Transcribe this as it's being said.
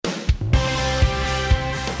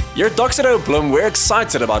Here at Doxa Bloem, we're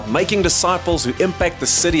excited about making disciples who impact the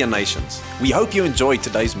city and nations. We hope you enjoyed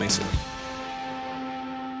today's message.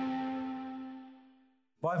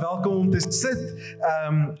 Baie welkom om te sit.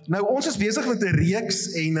 Nou ons is besig met 'n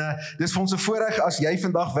reeks en dis vir ons 'n voorreg as jy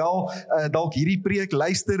vandag wel dalk hierdie preek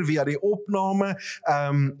luister via die opname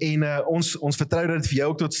en ons vertrou dat dit vir jou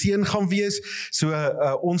ook tot seën gaan wees. So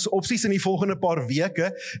ons opsies in die volgende paar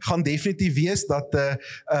weke gaan definitief wees dat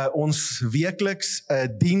ons weekliks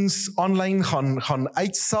diens aanlyn gaan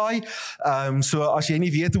uitsaai. So as jy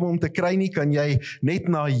nie weet hoe om te kry nie, kan jy net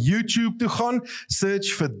na YouTube toe gaan,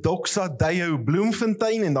 search vir Doxa Bloemfontein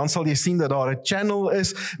en dan sal jy sien dat daar 'n channel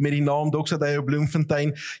is met die naam Doxa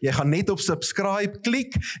Bloemfontein. Jy gaan net op subscribe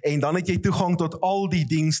klik en dan het jy toegang tot al die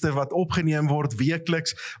dienste wat opgeneem word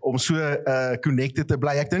weekliks om so connected te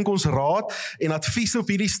bly. Ek dink ons raad en advies op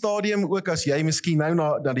hierdie stadium, ook as jy miskien nou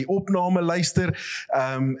na die opname luister,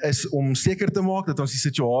 is om seker te maak dat ons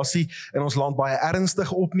die situasie in ons land baie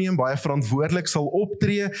ernstig opneem, baie verantwoordelik sal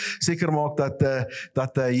optree, seker maak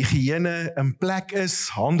dat higiëne in plek is,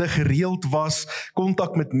 hande gereeld was,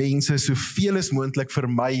 kontak met mense soveel as moontlik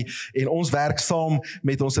vermy en ons werk saam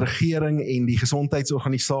met ons regering en die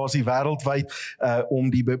gesondheidsorganisasie wêreldwyd om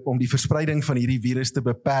die verspreiding van hierdie virus te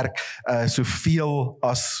beperk soveel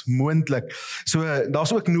as moontlik. So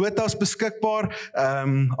daar's ook notas beskikbaar.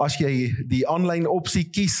 As jy die aanlyn opsie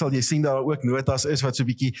kies, sal jy sien dat daar ook notas is wat so 'n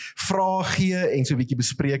bietjie vrae gee en so 'n bietjie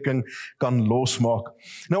bespreking kan losmaak.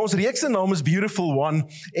 Nou ons reeks se naam is Beautiful One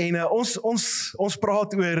en ons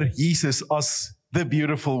praat oor Jesus as the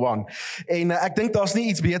beautiful one. En ek dink daar's nie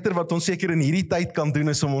iets beter wat ons seker in hierdie tyd kan doen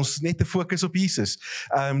is om ons net te fokus op Jesus.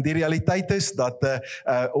 Die realiteit is dat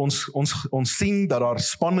ons sien dat daar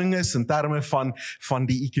spanning is in terme van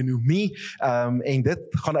die ekonomie en dit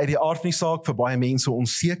gaan uit die aard van die saak vir baie mense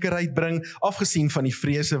onsekerheid bring, afgesien van die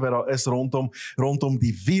vrese wat daar is rondom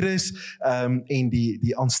die virus en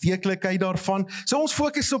die aansteeklikheid daarvan. So ons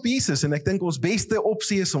fokus op Jesus en ek dink ons beste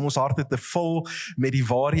opsie is om ons harte te vul met die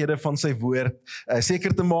waarhede van sy woord, seker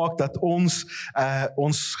te maak dat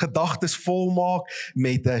ons gedagtes volmaak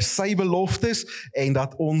met sy beloftes en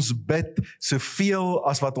dat ons bid soveel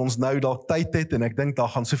as wat ons nou dalk tyd het en ek dink daar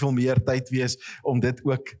gaan soveel meer tyd wees om dit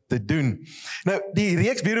ook te doen. Nou, die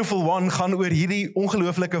reeks Beautiful One gaan oor hierdie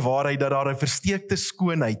ongelooflike waarheid dat daar 'n versteekte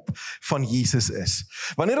skoonheid van Jesus is.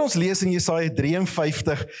 Wanneer ons lees in Jesaja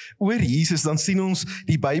 53 oor Jesus, dan sien ons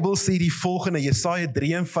die Bybel sê die volgende, Jesaja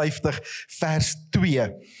 53 vers 2.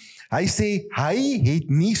 Hy sê, hy het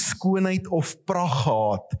nie skoonheid of pragt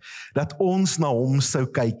gehad, dat ons na hom sou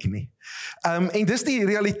kyk nie. En dis die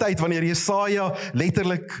realiteit, wanneer Jesaja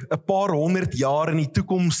letterlik 'n paar 100 jaar in die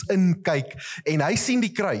toekoms inkyk, en hy sien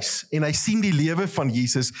die kruis, en hy sien die lewe van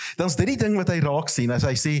Jesus, dan is dit die ding wat hy raak sien, as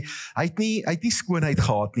hy sê, hy het nie skoonheid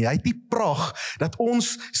gehad nie, hy het nie pragt, dat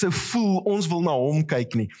ons sou voel, ons wil na hom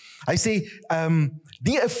kyk nie. Hy sê,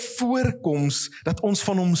 nie 'n voorkoms, dat ons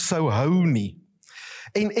van hom sou hou nie.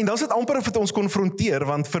 En dan is dit amper of dit ons konfronteer,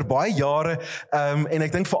 want vir baie jare, en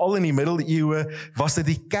ek dink veral in die middeleeue, was dit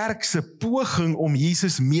die kerk se poging om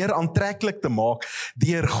Jesus meer aantreklik te maak,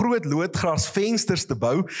 deur groot loodgras vensters te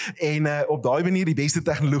bou, en op daai manier die beste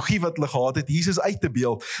tegnologie wat hulle gehad het, Jesus uit te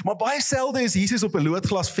beeld. Maar baie selde is Jesus op 'n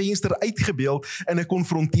loodglas venster uitgebeeld in 'n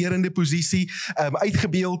konfronterende posisie,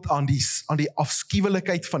 uitgebeeld aan die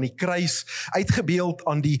afskuwelikheid van die kruis, uitgebeeld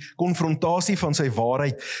aan die konfrontasie van sy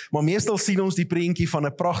waarheid, maar meestal sien ons die prentjie van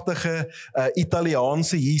 'n pragtige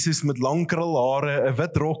Italiaanse Jesus met lang krulhare, 'n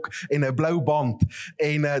wit rok en 'n blou band.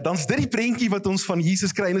 En dan is dit die prentjie wat ons van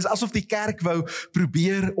Jesus kry, en is asof die kerk wou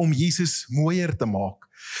probeer om Jesus mooier te maak.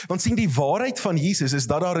 Want sien, die waarheid van Jesus is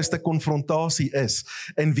dat daar 'n stuk konfrontasie is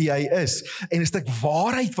in wie hy is, en 'n stuk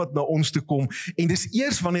waarheid wat na ons toe kom, en dis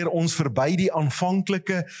eers wanneer ons verby die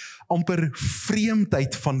aanvanklike amper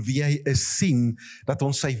vreemdheid van wie hy is sien, dat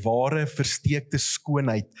ons sy ware versteekte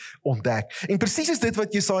skoonheid ontdek. En presies is dit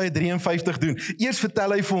wat Jesaja 53 doen. Eers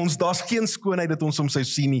vertel hy vir ons, daar's geen skoonheid dat ons hom sou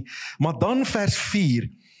sien nie, maar dan vers 4,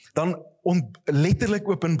 dan letterlik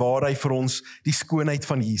openbaar hy vir ons die skoonheid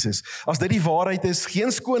van Jesus. As dit die waarheid is,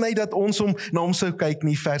 geen skoonheid dat ons na hom sou kyk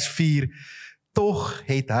nie, vers 4, tog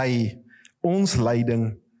het hy ons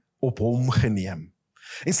lyding op hom geneem.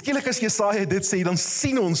 En skielik as Jesaja dit sê, dan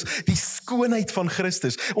sien ons die skoonheid van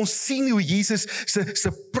Christus. Ons sien hoe Jesus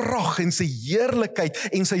se pragt en sy heerlikheid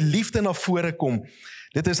en sy liefde na vore kom.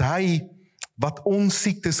 Dit is hy wat ons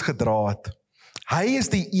siektes gedra het. Hy is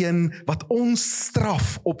die een wat ons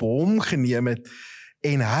straf op hom geneem het,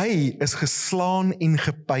 en hy is geslaan en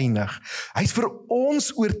gepynig. Hy is vir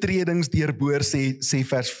ons oortredings deurboor, sê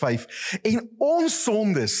vers 5, en ons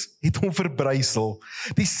sondes het hom verbrysel.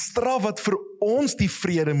 Die straf wat vir ons die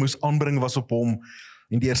vrede moes aanbring was op hom,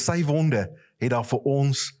 En deur sy wonde het daar vir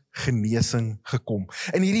ons genesing gekom.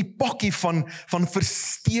 In hierdie pakkie van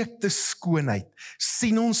versteekte skoonheid,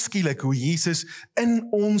 sien ons skielik hoe Jesus in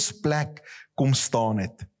ons plek kom staan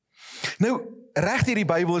het. Nou, reg deur die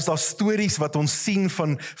Bybel is daar stories wat ons sien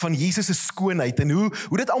van Jesus se skoonheid en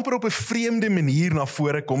hoe dit amper op 'n vreemde manier na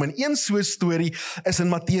vore kom. En een so storie is in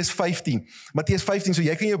Matteus 15. Matteus 15, so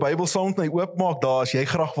jy kan jou Bybel saam met my oopmaak daar as jy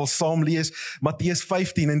graag wil saam lees. Matteus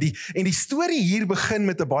 15 en die storie hier begin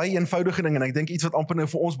met 'n baie eenvoudige ding en ek dink iets wat amper nou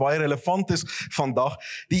vir ons baie relevant is vandag.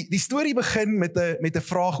 Die storie begin met 'n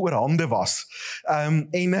vraag oor hande was.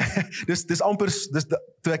 Dis amper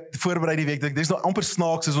toe ek voorberei die week, dis nou amper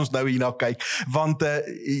snaaks as ons nou hierna kyk. Want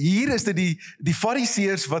hier is dit die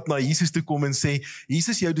fariseërs wat na Jesus toe kom en sê,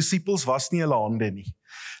 Jesus, jou disippels was nie hulle hande nie.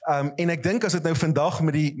 En ek dink as dit nou vandag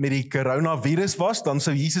met die coronavirus was, dan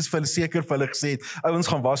sou Jesus seker vir hulle gesê het, ouens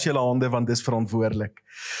gaan was julle hande want dis verantwoordelik.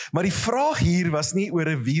 Maar die vraag hier was nie oor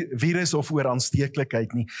 'n virus of oor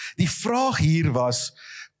aansteeklikheid nie. Die vraag hier was,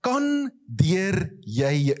 kan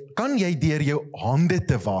jy deur jou hande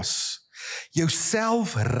te was,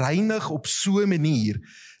 jouself reinig op so 'n manier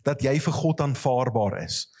dat jy vir God aanvaarbaar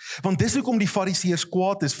is. Want dis hoekom die fariseërs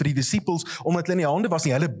kwaad is vir die disippels, omdat hulle in die hande was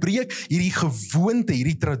nie. Hulle breek hierdie gewoonte,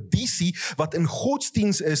 hierdie tradisie, wat in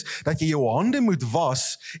godsdiens is, dat jy jou hande moet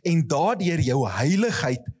was, en daardeur jou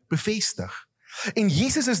heiligheid bevestig. En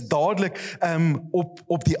Jesus is dadelik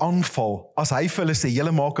op die aanval, as hy vir hulle sê,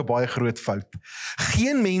 julle maak 'n baie groot fout.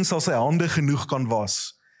 Geen mens sal sy hande genoeg kan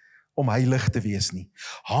was, om heilig te wees nie.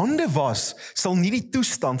 Hande was sal nie die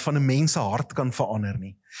toestand van 'n mens se hart kan verander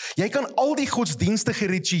nie. Jy kan al die godsdienstige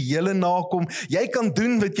rituele nakom, jy kan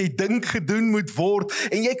doen wat jy dink gedoen moet word,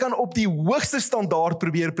 en jy kan op die hoogste standaard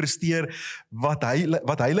probeer presteer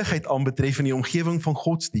wat heiligheid aanbetref in die omgewing van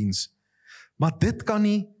godsdiens. Maar dit kan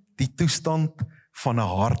nie die toestand van 'n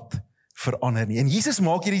hart verander nie. En Jesus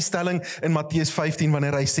maak hierdie stelling in Matteus 15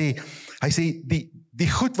 wanneer hy sê die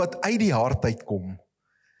goed wat uit die hart uitkom,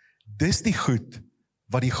 dis die goed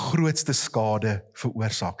wat die grootste skade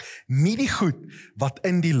veroorsaak. Nie die goed wat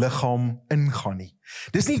in die liggaam ingaan nie.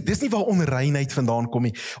 Dis nie waar onreinheid vandaan kom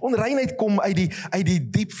nie. Onreinheid kom uit die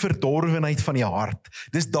diep verdorwenheid van die hart.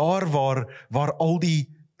 Dis daar waar al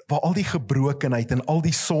die gebrokenheid en al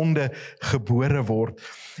die sonde gebore word.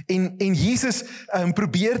 En Jesus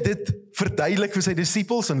probeer dit verduidelik vir sy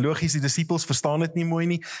disippels, en logies, die disippels verstaan dit nie mooi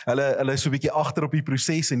nie. Hulle is so 'n bietjie agter op die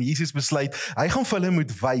proses, en Jesus besluit, hy gaan vir hulle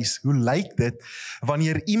moet wys, hoe lyk dit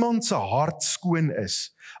wanneer iemand se hart skoon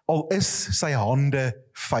is, al is sy hande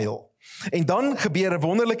vuil. En dan gebeur 'n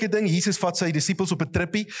wonderlike ding. Jesus vat sy disippels op 'n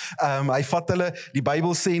trippie. Hy vat hulle, die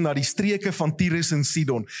Bybel sê, na die streke van Tyrus en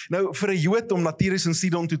Sidon. Nou, vir 'n Jood om na Tyrus en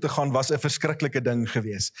Sidon toe te gaan was 'n verskriklike ding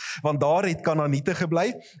gewees. Want daar het Kanaaniete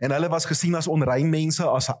gebly, en hulle was gesien as onrein mense,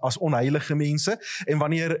 as onheilige mense. En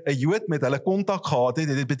wanneer 'n Jood met hulle kontak gehad het,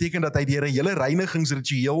 dit beteken dat hy deur 'n hele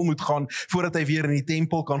reinigingsritueel moet gaan voordat hy weer in die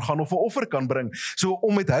tempel kan gaan of 'n offer kan bring. So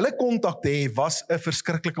om met hulle kontak te hê was 'n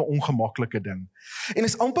verskriklike ongemaklike ding. En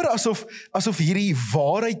is amper asof hierdie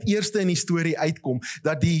waarheid eerste in die storie uitkom,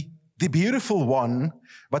 dat die beautiful one,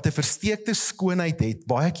 wat 'n versteekte skoonheid het,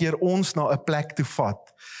 baie keer ons na 'n plek toe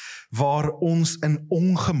vat, waar ons in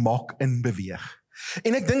ongemak in beweeg.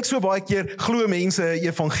 En ek dink so baie keer, glo mense 'n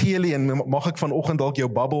evangelie, en mag ek vanoggend dalk jou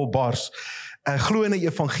bubble bars, glo in 'n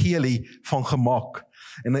evangelie van gemak,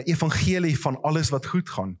 en 'n evangelie van alles wat goed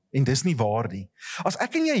gaan, en dis nie waar nie. As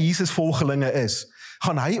ek en jy Jesus volgelinge is,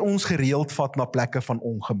 gaan hy ons gereeld vat na plekke van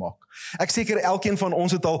ongemak. Ek seker elkeen van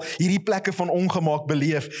ons het al hierdie plekke van ongemak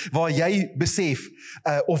beleef, waar jy besef,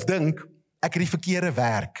 of dink, ek het die verkeerde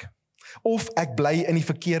werk, of ek bly in die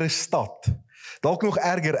verkeerde stad. Dalk nog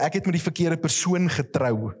erger, ek het met die verkeerde persoon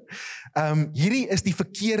getrou. Hierdie is die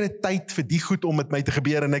verkeerde tyd vir die goed om met my te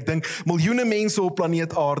gebeur, en ek dink miljoene mense op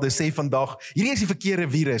planeet Aarde sê vandag, hierdie is die verkeerde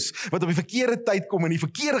virus, wat op die verkeerde tyd kom en die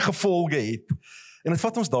verkeerde gevolge het. En dit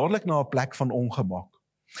vat ons dadelik na 'n plek van ongemak.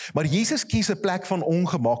 Maar Jesus kies 'n plek van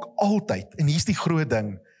ongemak altyd, en hier's die groot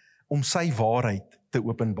ding, om sy waarheid te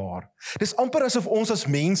openbaar. Dis amper asof ons as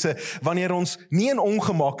mense, wanneer ons nie in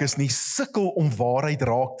ongemak is nie, sukkel om waarheid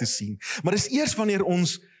raak te sien. Maar dis eers wanneer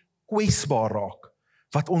ons kwesbaar raak,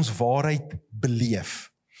 wat ons waarheid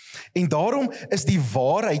beleef. En daarom is die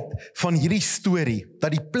waarheid van hierdie storie,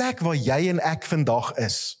 dat die plek waar jy en ek vandag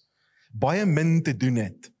is, baie min te doen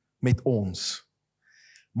het met ons,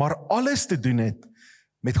 maar alles te doen het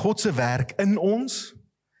met God se werk in ons,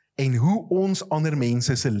 en hoe ons ander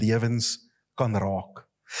mense se lewens kan raak.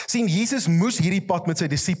 Sien, Jesus moes hierdie pad met sy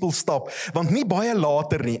disippels stap, want nie baie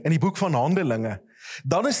later nie, in die boek van Handelinge,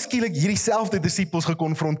 dan is skielik hierdie selfde disippels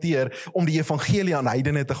gekonfronteer om die evangelie aan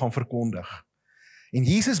heidene te gaan verkondig. En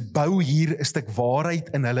Jesus bou hier 'n stuk waarheid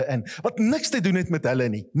in hulle in, wat niks te doen het met hulle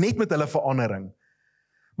nie, net met hulle verandering.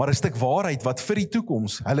 Maar 'n stuk waarheid wat vir die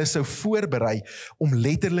toekoms hulle sou voorberei om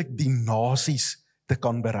letterlik die nasies te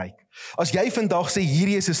kan bereik. As jy vandag sê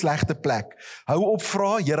hierdie is 'n slegte plek, hou op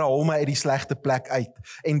vra, Here, haal my uit die slegte plek uit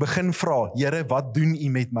en begin vra, Here, wat doen U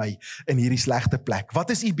met my in hierdie slegte plek? Wat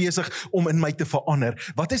is U besig om in my te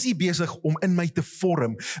verander? Wat is U besig om in my te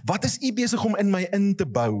vorm? Wat is U besig om in my in te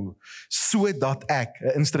bou sodat ek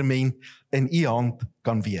 'n instrument in U hand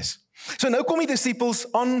kan wees? So nou kom die disippels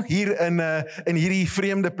aan hier in hierdie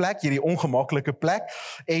vreemde plek, hierdie ongemaklike plek,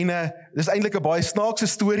 en dis eintlik 'n baie snaakse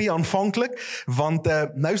storie aanvanklik, want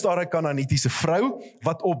nou is daar 'n Kanaanitiese vrou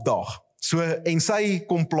wat opdaag. So, en sy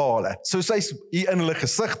kom pla hulle. So sy's hier in hulle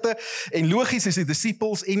gesigte, en logies is die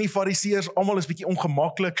disippels en die fariseërs, almal is bietjie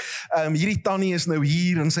ongemaklik. Hierdie tannie is nou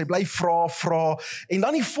hier, en sy bly vra, en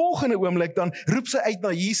dan die volgende oomblik, dan roep sy uit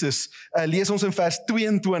na Jesus, lees ons in vers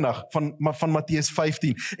 22 van Matteus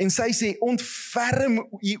 15, en sy sê, ontferm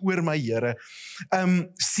U oor my Here,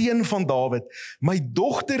 seun van Dawid, my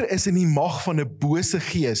dogter is in die mag van 'n bose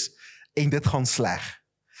gees, en dit gaan sleg.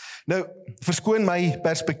 Nou, verskoon my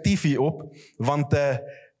perspektief hierop, want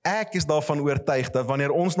ek is daarvan oortuig dat wanneer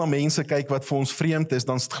ons na mense kyk wat vir ons vreemd is,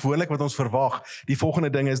 dan is dit gewoonlik wat ons verwag. Die volgende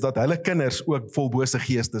ding is dat hulle kinders ook vol bose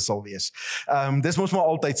geeste sal wees. Dis mos maar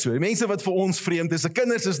altyd so. Die mense wat vir ons vreemd is, se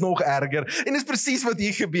kinders is nog erger, en dis presies wat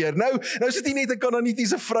hier gebeur. Nou is dit nie net 'n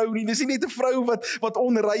Kanaanitiese vrou nie, dis nie net 'n vrou wat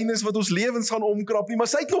onrein is, wat ons lewens gaan omkrap nie, maar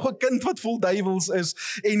sy het nog 'n kind wat vol duiwels is,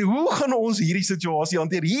 en hoe gaan ons hierdie situasie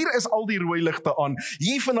hanteer? Hier is al die rooi ligte aan,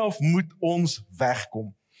 hier vanaf moet ons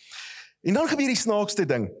wegkom. En dan gebeur die snaakste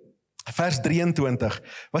ding, vers 23,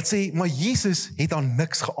 wat sê, maar Jesus het aan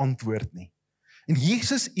niks geantwoord nie. En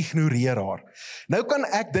Jesus ignoreer haar. Nou kan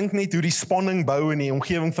ek dink net hoe die spanning bou in die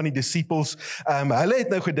omgewing van die disippels. Hulle het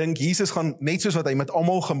nou gedink, Jesus gaan, net soos wat hy met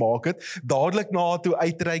almal gemaak het, dadelik na haar toe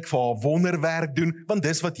uitreik, vir haar wonderwerk doen, want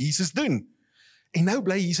dis wat Jesus doen. En nou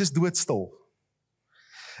bly Jesus doodstil.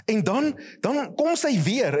 En dan kom sy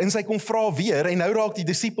weer, en sy kom vra weer, en nou raak die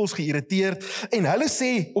disippels geïrriteerd, en hulle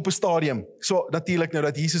sê op 'n stadium, so natuurlik nou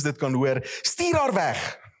dat Jesus dit kan hoor, stuur haar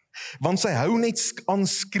weg, want sy hou net aan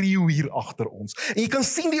skreeu hier agter ons. En jy kan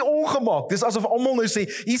sien die ongemak, dis asof almal nou sê,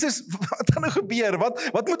 Jesus, wat gaan nou gebeur?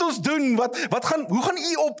 Wat moet ons doen? Hoe gaan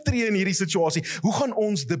U optree in hierdie situasie? Hoe gaan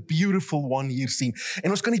ons the beautiful one hier sien?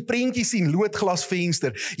 En ons kan die prentjie sien,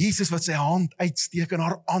 loodglasvenster, Jesus wat sy hand uitsteek en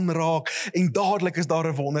haar aanraak, en dadelik is daar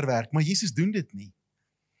 'n wonderwerk, maar Jesus doen dit nie.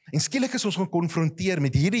 En skielik is ons gekonfronteer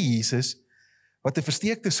met hierdie Jesus, wat 'n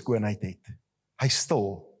versteekte skoonheid het. Hy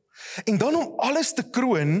stil. En dan om alles te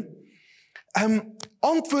kroon,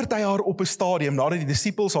 antwoord hy haar op 'n stadium, nadat die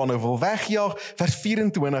disippels haar nou wil wegjaag, vers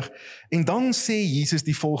 24, en dan sê Jesus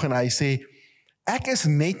die volgende, hy sê, ek is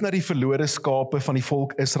net na die verlore skape van die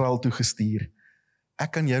volk Israel toegestuur,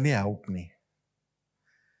 ek kan jou nie help nie.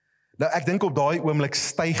 Nou ek dink op daai oomblik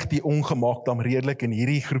styg die ongemak dan redelik in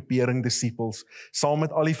hierdie groepering disippels, saam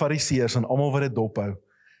met al die fariseërs en almal wat dit dophou.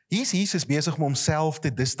 Hier is Jesus besig om homself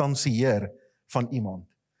te distansieer van iemand.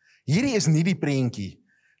 Hierdie is nie die prentjie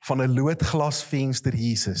van 'n loodglasvenster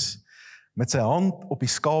Jesus, met sy hand op die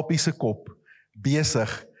skapie se kop,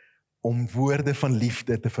 besig om woorde van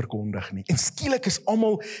liefde te verkondig nie. En skielik is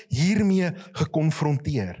almal hiermee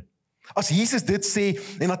gekonfronteer. As Jesus dit sê,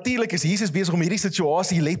 en natuurlik is Jesus besig om hierdie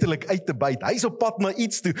situasie letterlik uit te byt. Hy is op pad na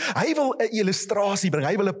iets toe. Hy wil 'n illustrasie bring,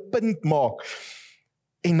 hy wil 'n punt maak.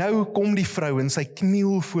 En nou kom die vrou en sy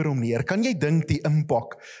kniel voor hom neer. Kan jy dink die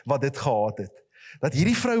impak wat dit gehad het? Dat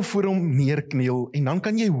hierdie vrou voor hom neerkniel, en dan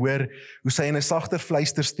kan jy hoor hoe sy in 'n sagter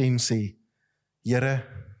fluisterstem sê, Here,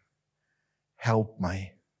 help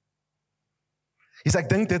my. Ek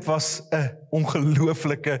dink dit was 'n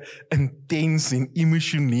ongelooflike, intens en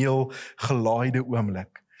emosioneel gelaaide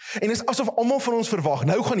oomblik. En dit is asof almal van ons verwag,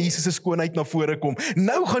 nou gaan Jesus se skoonheid na vore kom.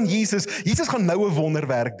 Nou gaan Jesus gaan nou 'n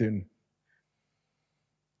wonderwerk doen.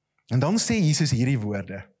 En dan sê Jesus hierdie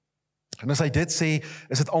woorde. En as hy dit sê,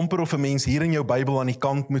 is dit amper of 'n mens hier in jou Bybel aan die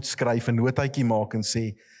kant moet skryf, 'n notaatjie maak en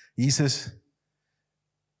sê, Jesus,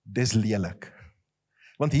 dis lelik.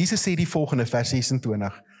 Want Jesus sê die volgende, vers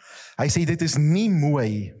 26, hy sê, dit is nie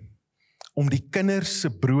mooi om die kinders se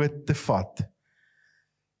brood te vat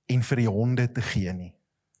en vir die honde te gee nie.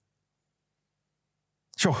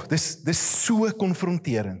 Dis so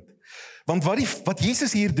konfronterend. Want wat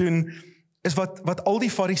Jesus hier doen, is wat al die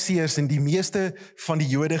fariseërs en die meeste van die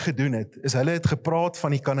Jode gedoen het, is hulle het gepraat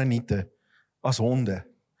van die Kanaaniete as honde,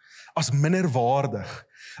 as minderwaardig,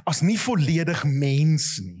 as nie volledig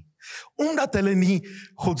mens nie, omdat hulle nie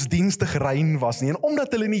godsdienstig rein was nie, en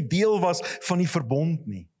omdat hulle nie deel was van die verbond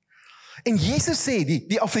nie. En Jesus sê,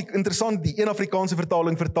 interessant, die een Afrikaanse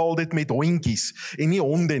vertaling vertaal dit met hondjies en nie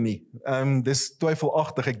honde nie. Dis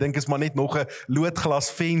twyfelagtig, ek dink is maar net nog 'n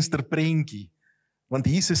loodglas venster prentjie. Want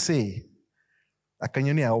Jesus sê, ek kan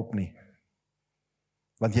jou nie help nie,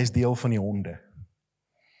 want jy is deel van die honde.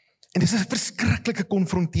 En dis 'n verskriklike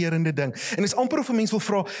konfronterende ding. En dis amper of 'n mens wil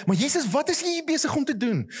vra, maar Jesus, wat is jy hier besig om te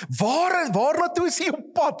doen? Waarna toe is jy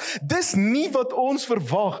op pad? Dis nie wat ons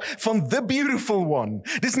verwag van the beautiful one.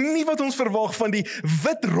 Dis nie wat ons verwag van die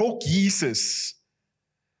wit rok Jesus.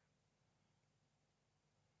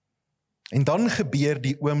 En dan gebeur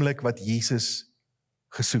die oomblik wat Jesus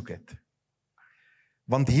gesoek het.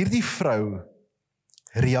 Want hierdie vrou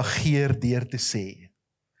reageer deur te sê,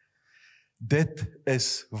 dit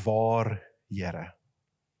is waar, Here.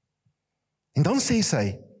 En dan sê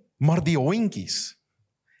sy, maar die hondjies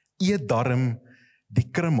eet darm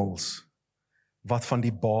die krummels wat van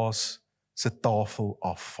die baas se tafel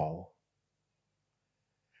afval.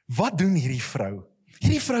 Wat doen hierdie vrou?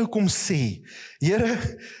 Hierdie vrou kom sê,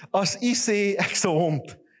 Here, as U sê ek is 'n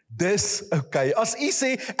hond, dis okay. As U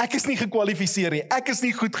sê ek is nie gekwalifiseer nie, ek is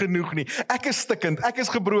nie goed genoeg nie, ek is stikkend, ek is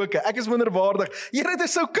gebroken, ek is minderwaardig. Here,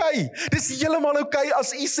 dis okay. Dis heeltemal okay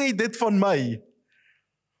as U sê dit van my.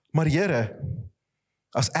 Maar Here,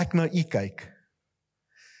 as ek na U kyk,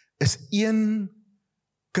 is een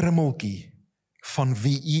krummeltjie van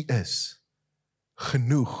wie U is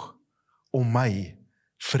genoeg om my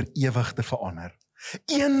vir ewig te verander.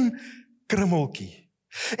 Een krummeltjie.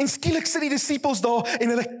 En skielik sit die disippels daar en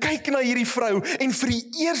hulle kyk na hierdie vrou en vir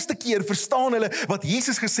die eerste keer verstaan hulle wat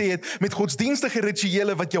Jesus gesê het met godsdienstige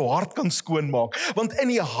rituele wat jou hart kan skoonmaak. Want in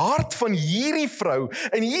die hart van hierdie vrou,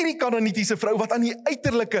 in hierdie Kanaanitiese vrou wat aan die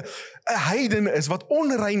uiterlike 'n heiden is, wat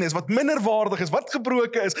onrein is, wat minderwaardig is, wat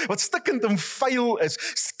gebroken is, wat stikkend en vuil is,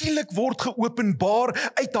 skielik word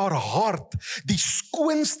geopenbaar uit haar hart die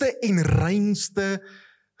skoonste en reinste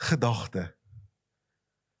gedagte.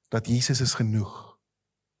 Dat Jesus is genoeg.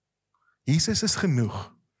 Jesus is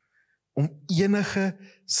genoeg om enige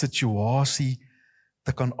situasie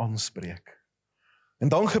te kan aanspreek. En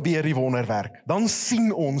dan gebeur die wonderwerk. Dan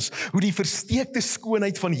sien ons hoe die versteekte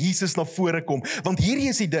skoonheid van Jesus na vore kom. Want hierdie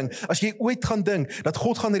is die ding, as jy ooit gaan dink dat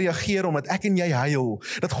God gaan reageer omdat ek en jy huil,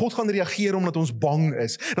 dat God gaan reageer omdat ons bang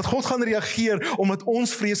is, dat God gaan reageer omdat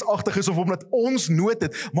ons vreesagtig is of omdat ons nood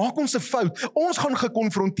het, maak ons 'n fout. Ons gaan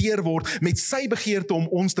gekonfronteer word met sy begeerte om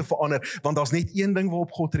ons te verander, want daar's net een ding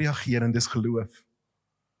waarop God reageer en dis geloof.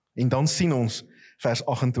 En dan sien ons vers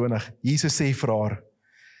 28, Jesus sê vir haar,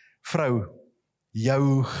 vrou,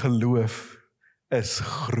 jou geloof is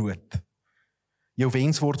groot. Jou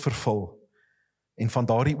wens word vervul. En van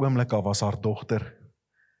daardie oomblik af was haar dogter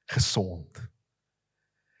gesond.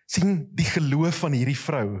 Sien, die geloof van hierdie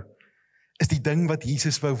vrou is die ding wat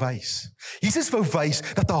Jesus wou wys. Jesus wou wys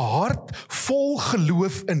dat 'n hart vol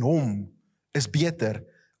geloof in hom is beter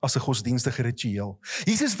as 'n godsdienstige ritueel.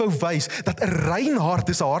 Jesus wou wys dat 'n rein hart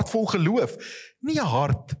is 'n hart vol geloof, nie 'n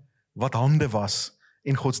hart wat hande was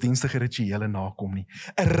en godsdienstige rituele nakom nie.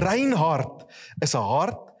 'n rein hart is 'n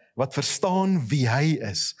hart wat verstaan wie hy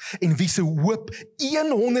is en wie se hoop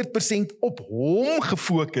 100% op hom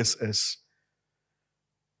gefokus is.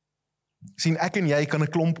 Sien, ek en jy kan 'n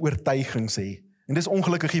klomp oortuigings hê. En dis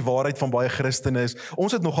ongelukkig die waarheid van baie Christene is,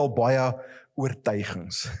 ons het nogal baie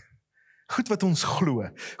oortuigings. Goed wat ons glo,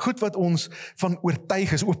 goed wat ons van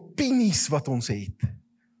oortuig is, opinies wat ons het.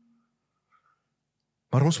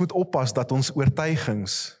 Maar ons moet oppas dat ons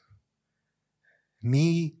oortuigings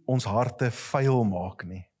nie ons harte vuil maak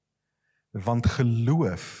nie. Want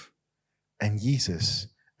geloof in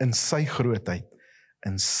Jesus, in sy grootheid,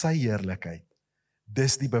 in sy heerlikheid,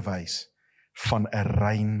 dis die bewys van 'n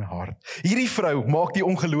rein hart. Hierdie vrou maak die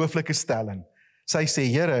ongelooflike stelling. Sy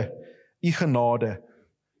sê, Here, u genade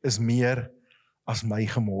is meer as my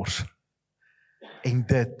gemors. En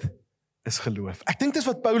dit is geloof. Ek dink dis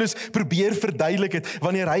wat Paulus probeer verduidelik het,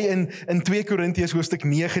 wanneer hy in 2 Korintiërs hoofstuk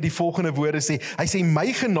 9 die volgende woorde sê, hy sê,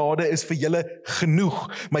 my genade is vir julle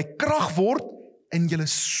genoeg, my krag word in julle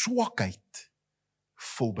swakheid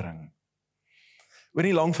volbring. Oor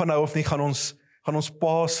nie lang van nou of nie gaan ons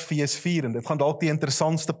Paasfees vier, en dit gaan dalk die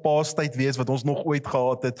interessantste Paastyd wees wat ons nog ooit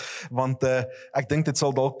gehad het, want ek dink dit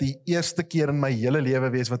sal dalk die eerste keer in my hele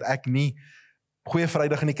lewe wees wat ek nie Goeie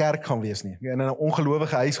Vrydag in die kerk gaan wees nie. In 'n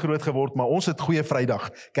ongelowige huis groot geword, maar ons het Goeie Vrydag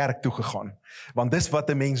kerk toe gegaan. Want dis wat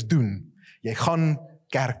 'n mens doen. Jy gaan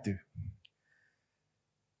kerk toe.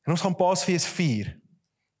 En ons gaan Paasfees vier.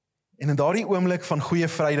 En in daardie oomblik van Goeie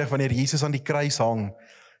Vrydag, wanneer Jesus aan die kruis hang,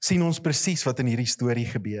 sien ons presies wat in hierdie storie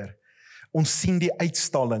gebeur. Ons sien die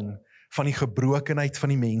uitstalling van die gebrokenheid van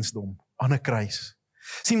die mensdom aan 'n kruis.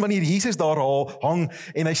 Sien, wanneer Jesus daar hang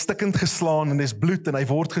en hy stikkend geslaan en dis bloed en hy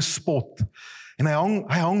word gespot en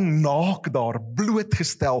hy hang naak daar,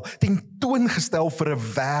 blootgestel, tentoongestel vir 'n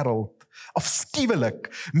wêreld, afskuwelik.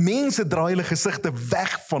 Mense draai hulle gesigte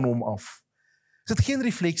weg van hom af. Is dit geen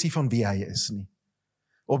refleksie van wie hy is nie?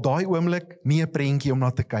 Op daai oomblik nie 'n prentjie om na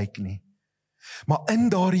te kyk nie. Maar in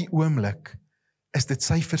daardie oomblik is dit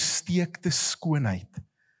sy versteekte skoonheid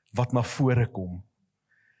wat na vore kom.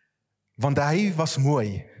 Want hy was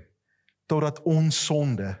mooi totdat ons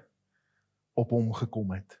sonde op hom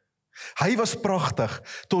gekom het. Hy was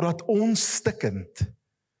pragtig totdat ons stikkend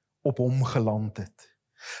op hom geland het.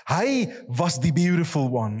 Hy was die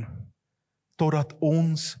beautiful one totdat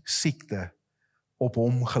ons siekte op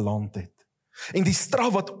hom geland het. En die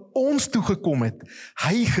straf wat ons toegekom het,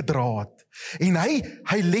 hy gedra het. En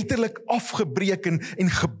hy letterlik afgebreek en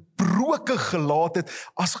gebroke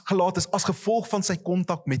gelaat is as gevolg van sy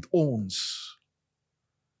kontak met ons.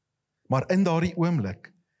 Maar in daardie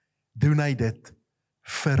oomblik doen hy dit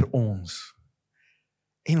vir ons.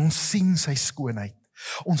 En ons sien sy skoonheid.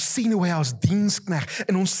 Ons sien hoe hy as diensknegt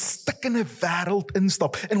in ons stikkende wêreld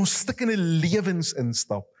instap, in ons stikkende lewens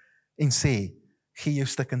instap en sê, gee jou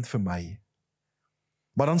stikkend vir my.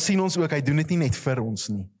 Maar dan sien ons ook, hy doen dit nie net vir ons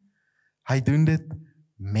nie. Hy doen dit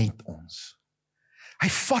met ons. Hy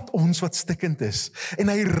vat ons wat stikkend is en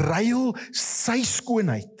hy ruil sy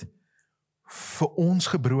skoonheid vir ons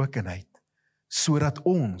gebrokenheid, sodat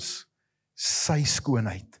ons sy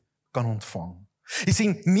skoonheid kan ontvang. Jy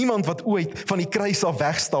sien, niemand wat ooit van die kruis af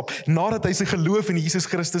wegstap, nadat hy sy geloof in Jesus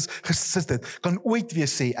Christus gesit het, kan ooit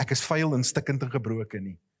weer sê, ek is vuil en stikkend en gebroken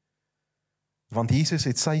nie. Want Jesus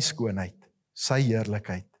het sy skoonheid, sy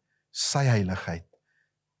heerlikheid, sy heiligheid,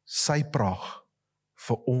 sy pragt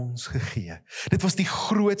vir ons gegee. Dit was die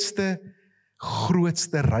grootste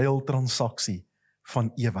ruiltransaksie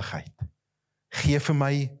van ewigheid. Gee vir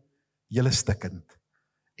my julle stikkend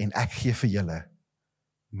en ek gee vir julle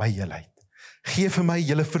my heelheid. Gee vir my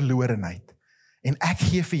julle verlorenheid en ek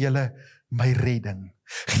gee vir julle my redding.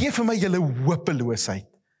 Gee vir my julle hopeloosheid.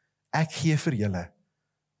 Ek gee vir julle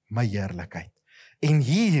my heerlikheid. En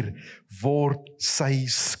hier word sy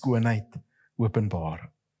skoonheid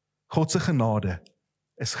openbaar. God se genade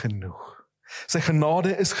is genoeg. Sy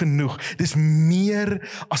genade is genoeg. Dis meer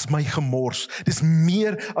as my gemors. Dis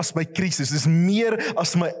meer as my krisis. Dis meer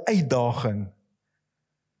as my uitdaging.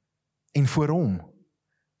 En voor hom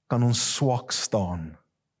kan ons swak staan.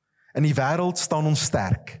 In die wêreld staan ons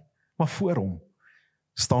sterk, maar voor hom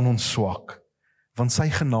staan ons swak, want sy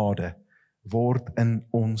genade word in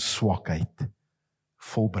ons swakheid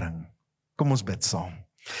volbring. Kom ons bid saam.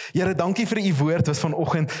 Here, dankie vir u woord wat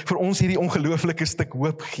vanoggend vir ons hierdie ongelooflike stuk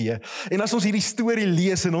hoop gee. En as ons hierdie storie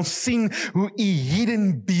lees en ons sien hoe u hidden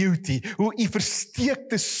beauty, hoe u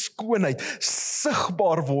versteekte skoonheid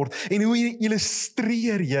sigbaar word en hoe u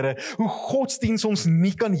illustreer, Here, hoe godsdiens ons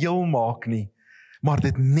nie kan heel maak nie, maar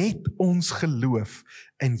dit net ons geloof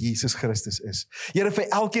in Jesus Christus is. Here, vir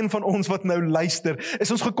elkeen van ons wat nou luister,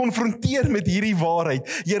 is ons gekonfronteer met hierdie waarheid.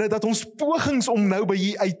 Here, dat ons pogings om nou by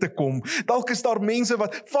hier uit te kom. Dalk is daar mense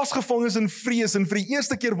wat vasgevang is in vrees en vir die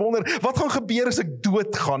eerste keer wonder, wat gaan gebeur as ek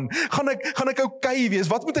doodgaan? Gaan ek okay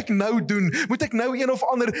wees? Wat moet ek nou doen? Moet ek nou een of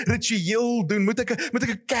ander ritueel doen? Moet ek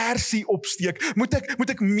 'n kersie opsteek?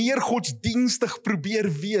 Moet ek meer godsdienstig probeer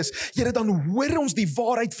wees? Here, dan hoor ons die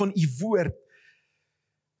waarheid van u woord,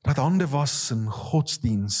 dat hande was in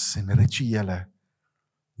godsdiens en rituele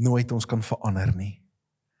nooit ons kan verander nie.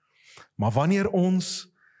 Maar wanneer ons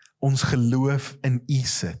geloof in u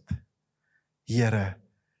sit, Here,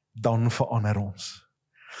 dan verander ons.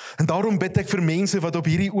 En daarom bid ek vir mense wat op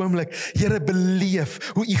hierdie oomblik, Here,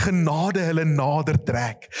 beleef hoe u genade hulle nader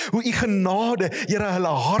trek, hoe u genade, Here, hulle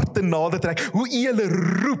harte nader trek, hoe u hulle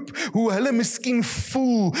roep, hoe hulle miskien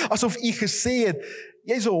voel, asof u gesê het,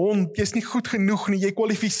 jy's 'n hond, jy's nie goed genoeg nie, jy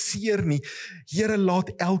kwalifiseer nie. Here, laat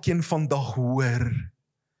elkeen vandag hoor,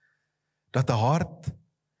 dat 'n hart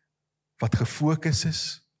wat gefokus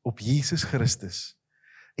is op Jesus Christus,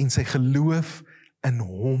 en sy geloof in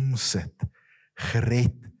hom sit,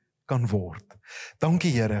 gered kan word.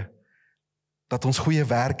 Dankie, Here, dat ons goeie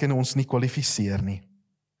werke in ons nie kwalifiseer nie,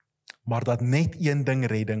 maar dat net een ding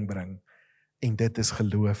redding bring, en dit is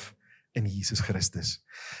geloof in Jesus Christus.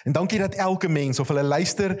 En dankie dat elke mens, of hulle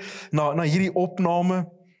luister na hierdie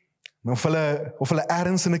opname, of hulle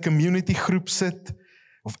ergens in 'n community groep sit,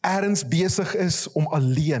 of ergens besig is om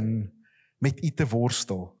alleen met u te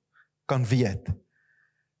worstel, kan weet,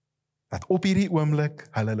 dat op hierdie oomblik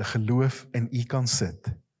hulle geloof in u kan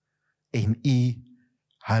sit, en u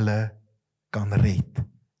hulle kan red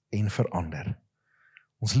en verander.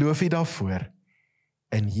 Ons loof u daarvoor,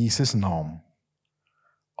 in Jesus naam.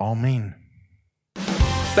 Amen.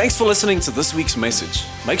 Thanks for listening to this week's message.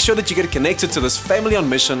 Make sure that you get connected to this family on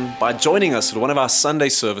mission by joining us at one of our Sunday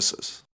services.